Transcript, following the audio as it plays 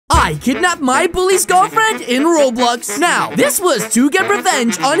I kidnapped my bully's girlfriend in Roblox. Now, this was to get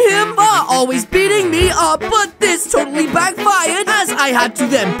revenge on him for always beating me up, but this totally backfired as I had to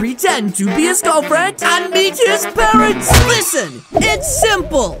then pretend to be his girlfriend and meet his parents. Listen, it's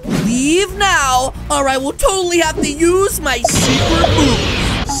simple. Leave now, or I will totally have to use my secret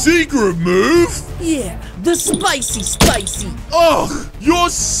move. Secret move? Yeah, the spicy. Ugh, you're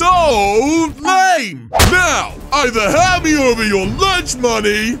so lame. Now, either hand me over your lunch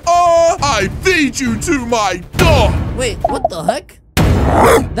money, or I feed you to my dog. Wait, what the heck?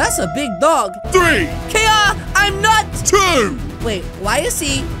 That's a big dog. 3. KR, I'm not. 2. Wait, why is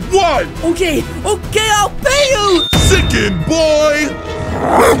he? 1. Okay, I'll pay you. Sickin' boy.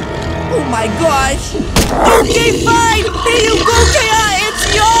 Oh my gosh. Okay, fine. Here you go, KR. It's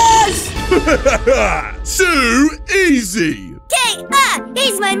yours. Too easy.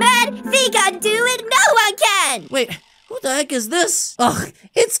 He's my man. If he can't do it, no one can. Wait, who the heck is this? Ugh,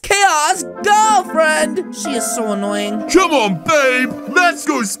 it's KR's girlfriend. She is so annoying. Come on, babe. Let's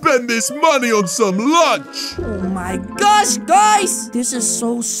go spend this money on some lunch. Oh my gosh, guys. This is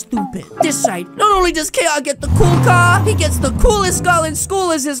so stupid. This side, not only does KR get the cool car, he gets the coolest girl in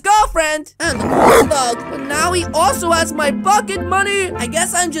school as his girlfriend and the coolest dog. But now he also has my pocket money. I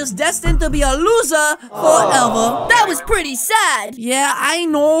guess I'm just destined to be a loser forever. That was pretty sad. Yeah, I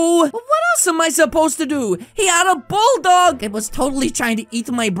know. But what else am I supposed to do? He had a bulldog. It was totally trying to eat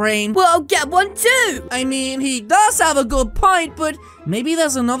my brain. Well, I'll get one too. I mean, he does have a good point, but maybe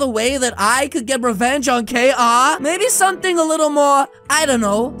there's another way that I could get revenge on KR. Maybe something a little more, I don't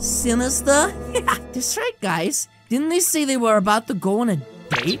know, sinister. Yeah, that's right, guys. Didn't they say they were about to go on a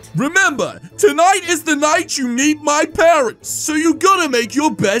date? Remember, tonight is the night you meet my parents, so you gotta make your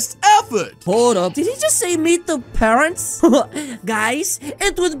best effort. Hold up. Did he just say meet the parents? Guys,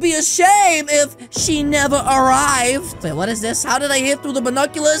 it would be a shame if she never arrived. Wait, what is this? How did I hit through the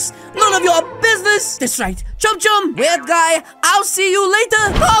binoculars? None of your business. That's right. Chum, weird guy, I'll see you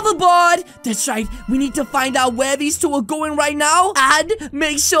later. Hoverboard. That's right. We need to find out where these two are going right now and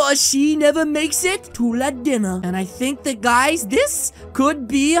make sure she never makes it to la dinner. And I think that, guys, this could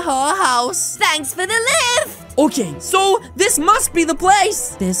be her house. Thanks for the lift. Okay, so this must be the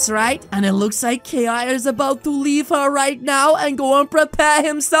place. That's right. And it looks like KR is about to leave her right now and go and prepare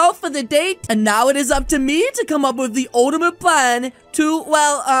himself for the date. And now it is up to me to come up with the ultimate plan to,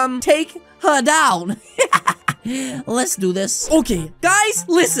 well, take her down. Let's do this. Okay, guys,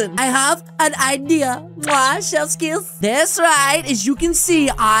 listen. I have an idea. Mwah, chef's kiss. That's right. As you can see,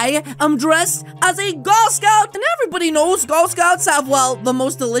 I am dressed as a Girl Scout. And everybody knows Girl Scouts have, well, the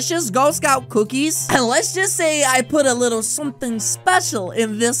most delicious Girl Scout cookies. And let's just say I put a little something special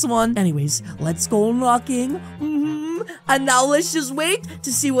in this one. Anyways, let's go knocking. And now let's just wait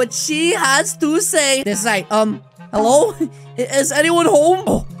to see what she has to say. That's right. Hello? Is anyone home?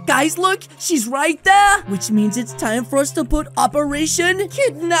 Oh, guys, look, she's right there. Which means it's time for us to put Operation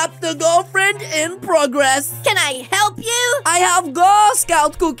Kidnap the Girlfriend in progress. Can I help you? I have Girl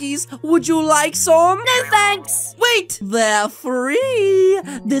Scout cookies. Would you like some? No, thanks. Wait, they're free.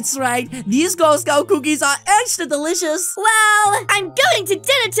 That's right. These Girl Scout cookies are extra delicious. Well, I'm going to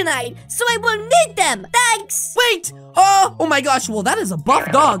dinner tonight, so I won't need them. Thanks. Wait. Oh my gosh. Well, that is a buff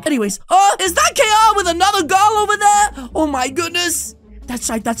dog. Anyways, is that KR with another girl over there? Oh my goodness. That's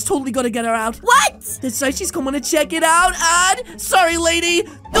right, that's totally gonna get her out. What? That's right, she's coming to check it out, and sorry, lady.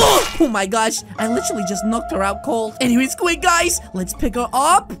 Oh my gosh, I literally just knocked her out cold. Anyways, quick, guys, let's pick her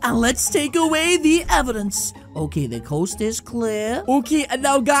up, and let's take away the evidence. Okay, the coast is clear. Okay, and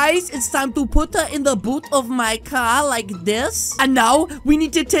now, guys, it's time to put her in the boot of my car like this. And now, we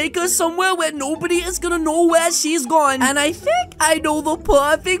need to take her somewhere where nobody is gonna know where she's gone. And I think I know the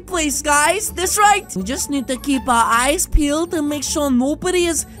perfect place, guys. That's right. We just need to keep our eyes peeled and make sure nobody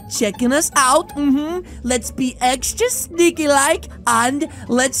is checking us out. Let's be extra sneaky-like, and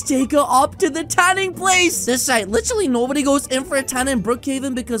let's take her up to the tanning place. That's right. Literally, nobody goes in for a tan in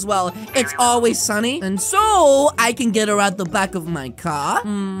Brookhaven because, well, it's always sunny. And so, I can get her out the back of my car.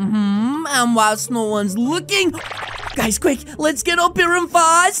 And whilst no one's looking, guys, quick, let's get up here and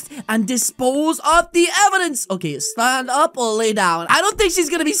fast and dispose of the evidence. Okay, stand up or lay down. I don't think she's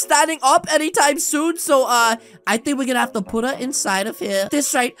gonna be standing up anytime soon, so I think we're gonna have to put her inside of here.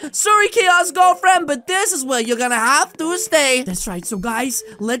 That's right. Sorry, KR's girlfriend, but this is where you're gonna have to stay. That's right. So, guys,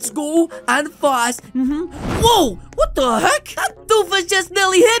 let's go and fast. Whoa! What the heck? That doofus just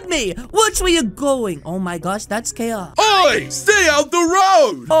nearly hit me. Which way you going? Oh my gosh, that's chaos. Oi, stay out the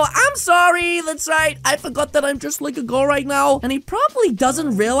road. Oh, I'm sorry. That's right. I forgot that I'm just like a girl right now. And he probably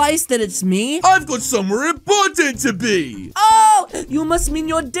doesn't realize that it's me. I've got somewhere important to be. Oh, you must mean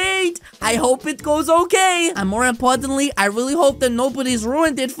your date. I hope it goes okay. And more importantly, I really hope that nobody's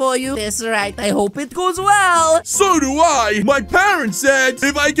ruined it for you. That's right. I hope it goes well. So do I. My parents said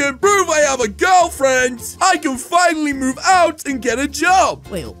if I can prove I have a girlfriend, I can finally move out and get a job.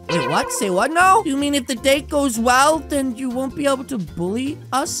 Wait, what? Say what now? You mean if the date goes well, then you won't be able to bully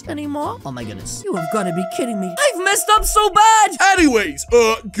us anymore? Oh my goodness. You have got to be kidding me. I've messed up so bad. Anyways,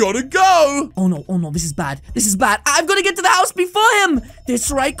 gotta go. Oh no, this is bad. This is bad. I've got to get to the house before him. That's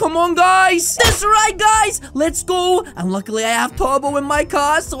right, come on, guys. That's right, guys. Let's go. And luckily, I have turbo in my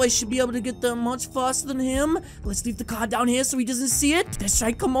car, so I should be able to get there much faster than him. Let's leave the car down here so he doesn't see it. That's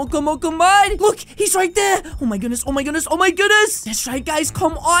right, come on. Look, he's right there. Oh my goodness. That's right, guys,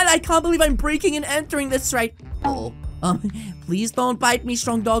 come on. I can't believe I'm breaking and entering. That's right. Uh-oh. Please don't bite me,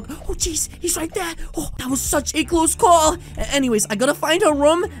 strong dog. Oh, jeez, he's right there. Oh, that was such a close call. Anyways, I gotta find her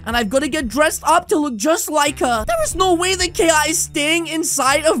room, and I've gotta get dressed up to look just like her. There is no way that KI is staying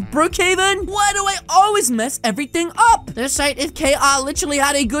inside of Brookhaven. Why do I always mess everything up? That's right, if KI literally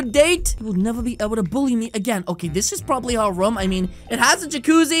had a good date, he will never be able to bully me again. Okay, this is probably her room. I mean, it has a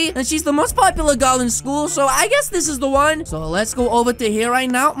jacuzzi, and she's the most popular girl in school, so I guess this is the one. So let's go over to here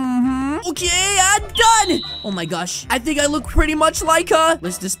right now. Okay, I'm done. Oh my gosh, I think I look pretty much like her.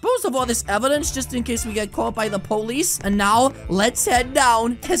 Let's dispose of all this evidence just in case we get caught by the police. And now, let's head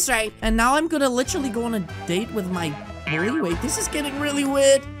down. That's right. And now I'm gonna literally go on a date with my bully. Wait, this is getting really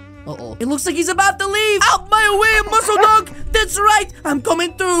weird. Uh-oh. It looks like he's about to leave. Out my way, muscle dog. That's right. I'm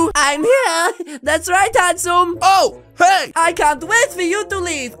coming through. I'm here. That's right, handsome. Oh, hey. I can't wait for you to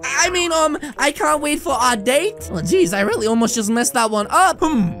leave. I mean, I can't wait for our date. Oh, geez, I really almost just messed that one up.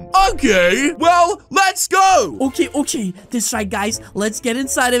 Okay. Well, let's go. Okay. That's right, guys. Let's get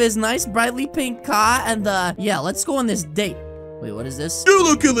inside of his nice, brightly pink car. And, yeah, let's go on this date. Wait, what is this? You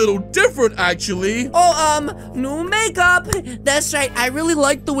look a little different, actually. Oh, new makeup. That's right. I really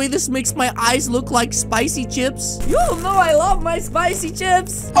like the way this makes my eyes look like spicy chips. You know I love my spicy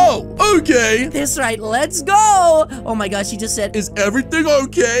chips. Oh, okay. That's right. Let's go. Oh my gosh, he just said, is everything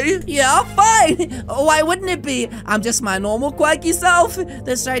okay? Yeah, fine. Why wouldn't it be? I'm just my normal quirky self.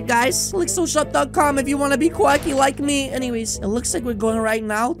 That's right, guys. Calixoshop.com if you want to be quirky like me. Anyways, it looks like we're going right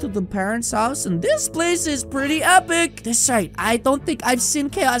now to the parents' house, and this place is pretty epic. That's right. I don't think I've seen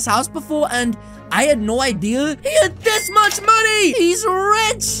Chaos' house before, and I had no idea he had this much money. He's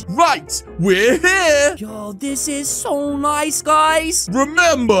rich. Right, we're here. Yo, this is so nice, guys.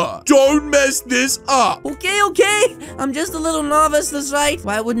 Remember, don't mess this up. Okay. I'm just a little nervous, that's right.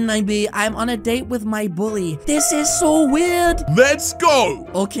 Why wouldn't I be? I'm on a date with my bully. This is so weird. Let's go.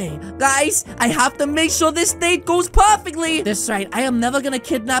 Okay, guys, I have to make sure this date goes perfectly. That's right. I am never gonna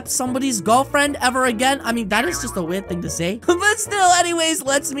kidnap somebody's girlfriend ever again. I mean, that is just a weird thing to say. But still, anyways,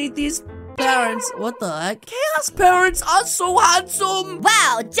 let's meet these parents. What the heck? Chaos parents are so handsome.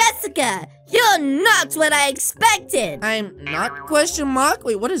 Wow, Jessica, you're not what I expected. I'm not, question mark?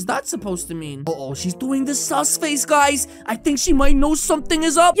 Wait, what is that supposed to mean? Uh-oh, she's doing the sus face, guys. I think she might know something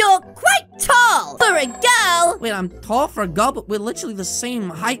is up. You're quite tall for a girl. Wait, I'm tall for a girl, but we're literally the same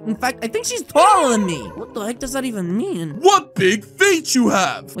height. In fact, I think she's taller than me. What the heck does that even mean? What big feet you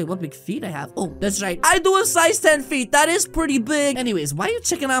have. Wait, what big feet I have? Oh, that's right. I do have size 10 feet. That is pretty big. Anyways, why are you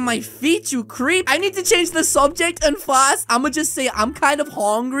checking out my feet, you creep? I need to change the subject and fast. I'ma just say I'm kind of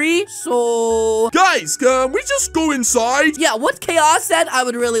hungry, so... Guys, can we just go inside? Yeah, what Chaos said, I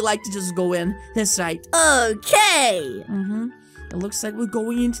would really like to just go in. That's right. Okay. It looks like we're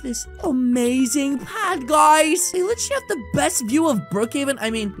going into this amazing pad, guys. They literally have the best view of Brookhaven. I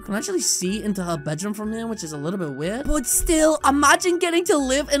mean, you can actually see into her bedroom from here, which is a little bit weird. But still, imagine getting to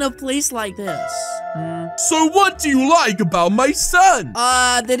live in a place like this. So what do you like about my son?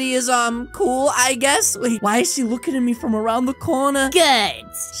 That he is, cool, I guess. Wait, why is she looking at me from around the corner? Good.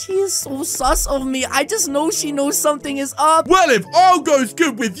 She is so sus of me. I just know she knows something is up. Well, if all goes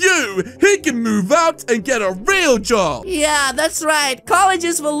good with you, he can move out and get a real job. Yeah, that's right. College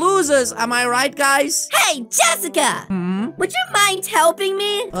is for losers. Am I right, guys? Hey, Jessica. Would you mind helping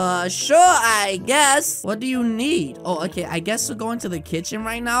me? Sure, I guess. What do you need? Oh, okay. I guess we're going to the kitchen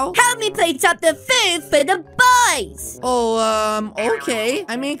right now. Help me plate up the food for the boys. Oh, okay.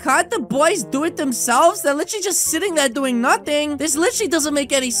 I mean, can't the boys do it themselves? They're literally just sitting there doing nothing. This literally doesn't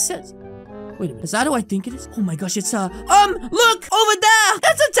make any sense. Wait a minute, is that who I think it is? Oh my gosh, it's look, over there!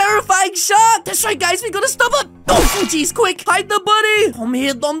 That's a terrifying shark! That's right, guys, we gotta stop it! Oh, Oh, jeez, quick, hide the bunny. Come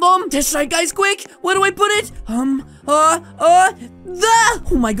here, dum-dum. That's right, guys, quick. Where do I put it? There.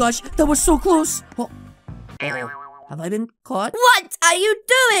 Oh my gosh, that was so close. Oh. Have I been caught? What are you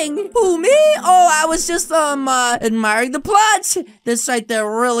doing? Who, me? Oh, I was just, admiring the plants. This right, they're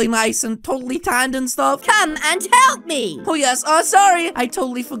really nice and totally tanned and stuff. Come and help me. Oh, yes. Oh, sorry. I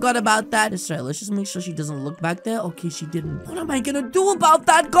totally forgot about that. That's right. Let's just make sure she doesn't look back there. Okay, she didn't. What am I gonna do about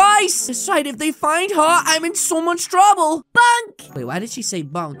that, guys? That's right. If they find her, I'm in so much trouble. Bunk. Wait, why did she say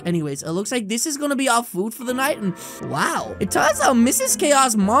bunk? Anyways, it looks like this is gonna be our food for the night. And wow, it turns out Mrs.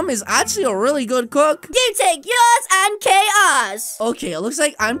 Chaos' mom is actually a really good cook. You take yours and Chaos. Okay, it looks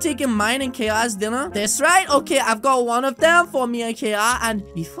like I'm taking mine and Chaos dinner. That's right. Okay, I've got one of them for me and Chaos. And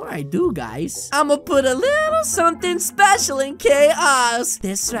before I do, guys, I'm gonna put a little something special in Chaos.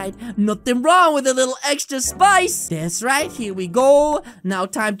 That's right. Nothing wrong with a little extra spice. That's right. Here we go. Now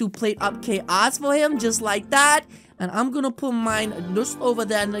time to plate up Chaos for him, just like that. And I'm gonna put mine just over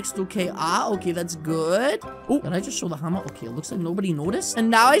there next to KR. Okay, that's good. Oh, did I just show the hammer? Okay, it looks like nobody noticed. And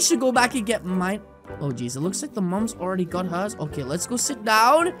now I should go back and get mine. Oh, geez, it looks like the mom's already got hers. Okay, let's go sit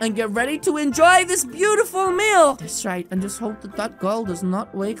down and get ready to enjoy this beautiful meal. That's right, and just hope that that girl does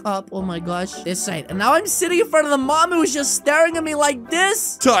not wake up. Oh my gosh. That's right, and now I'm sitting in front of the mom who's just staring at me like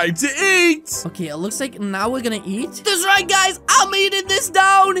this. Time to eat. Okay, it looks like now we're gonna eat. That's right, guys, I'm eating this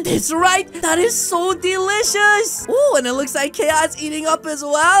down. That's right, that is so delicious. Oh, and it looks like Chaos eating up as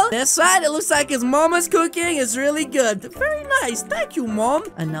well. That's right, it looks like his mama's cooking is really good. Very nice, thank you, Mom.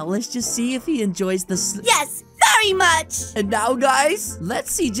 And now let's just see if he enjoys the Yes, very much. And now, guys, let's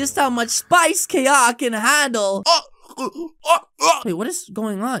see just how much spice KR can handle. Wait, what is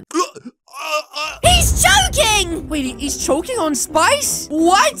going on? He's choking! Wait, he's choking on spice?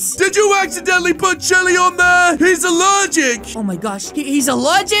 What? Did you accidentally put chili on there? He's allergic. Oh my gosh, he's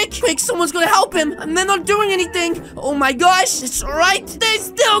allergic? Quick, someone's gonna help him. And they're not doing anything. Oh my gosh, it's right. They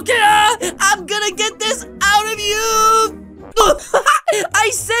still can't. I'm gonna get this out of you. I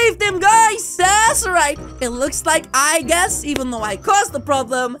saved him, guys. That's right. It looks like, I guess, even though I caused the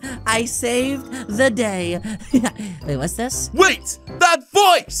problem, I saved the day. Wait, what's this? Wait, that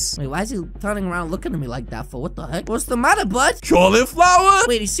voice. Wait, why is he turning around looking at me like that for? What the heck? What's the matter, bud? Cauliflower?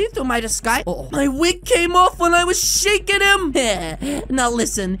 Wait, he see through my disguise? Oh, my wig came off when I was shaking him. Now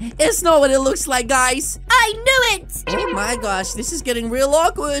listen, it's not what it looks like, guys. I knew it. Oh my gosh, this is getting real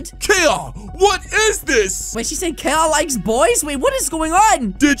awkward. Kea, what is this? Wait, she said Kea likes boys? Wait, what is going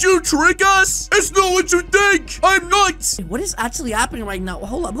on? Did you trick us? It's not what you think. I'm not. Wait, what is actually happening right now?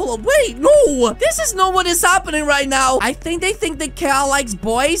 Hold up. Wait, no. This is not what is happening right now. I think they think that Kea likes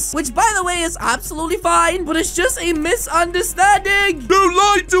boys, which, by the way, is absolutely fine, but it's just a misunderstanding. You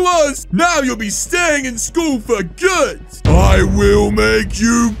lied to us. Now you'll be staying in school for good. I will make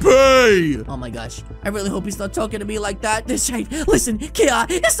you pay. Oh my gosh. I really hope he's not talking to me like that. That's right. Listen, Kea,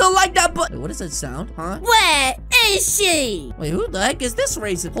 it's not like that, but... Wait, what does that sound, huh? Where is she? Wait, who the heck is this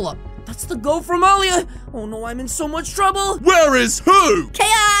raisin? Hold up. That's the girl from earlier. Oh no, I'm in so much trouble. Where is who? Kea,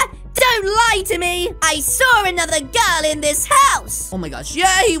 don't lie to me. I saw another girl in this house. Oh my gosh.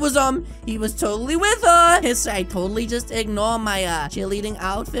 Yeah, he was totally with her. Yes, I totally just ignore my, cheerleading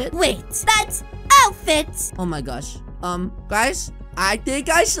outfit. Wait, that outfit. Oh my gosh. Guys, I think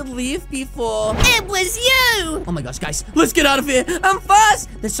I should leave before... It was you! Oh my gosh, guys, let's get out of here. I'm fast.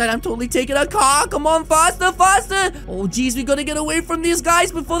 This time I'm totally taking a car. Come on, faster, faster. Oh, geez, we gotta get away from these guys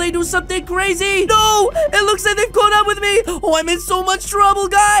before they do something crazy. No, it looks like they've caught up with me. Oh, I'm in so much trouble,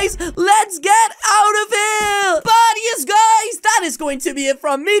 guys. Let's get out of here. But yes, guys, that is going to be it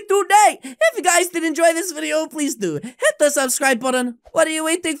from me today. If you guys did enjoy this video, please do hit the subscribe button. What are you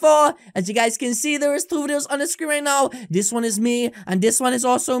waiting for? As you guys can see, there is 2 videos on the screen right now. This one is me, and this one is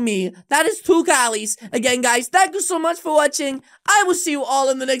also me. That is 2 Callies. Again, guys, thank you so much for watching. I will see you all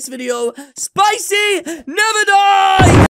in the next video. Spicy, never die!